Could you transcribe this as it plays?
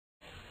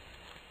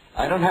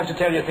I don't have to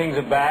tell you things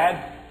are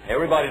bad.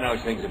 Everybody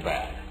knows things are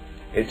bad.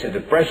 It's a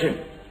depression.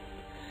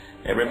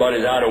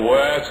 Everybody's out of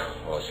work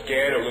or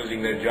scared of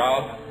losing their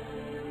job.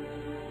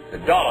 The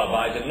dollar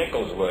buys a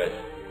nickel's worth.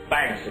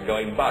 Banks are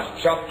going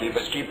bust.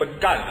 Shopkeepers keep a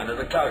gun under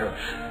the counter.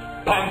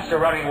 Punks are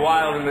running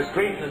wild in the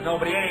streets. There's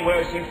nobody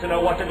anywhere who seems to know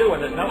what to do,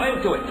 and there's no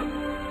end to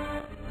it.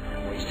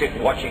 We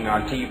sit watching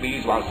our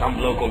TVs while some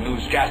local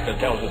newscaster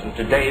tells us that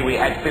today we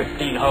had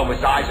 15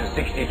 homicides and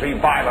 63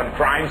 violent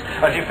crimes,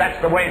 as if that's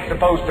the way it's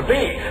supposed to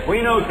be.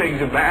 We know things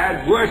are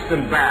bad, worse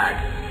than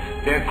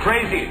bad. They're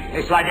crazy.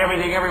 It's like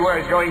everything everywhere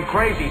is going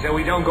crazy, so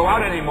we don't go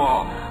out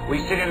anymore. We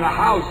sit in the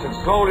house, and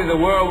slowly the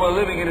world we're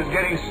living in is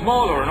getting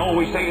smaller, and all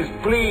we say is,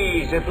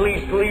 please, at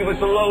least leave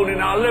us alone in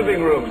our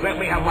living rooms. Let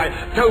me have my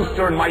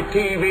toaster and my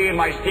TV and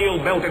my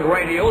steel-belted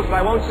radios, and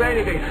I won't say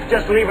anything.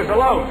 Just leave us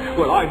alone.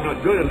 Well, I'm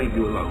not going to leave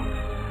you alone.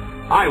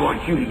 I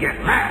want you to get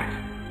mad.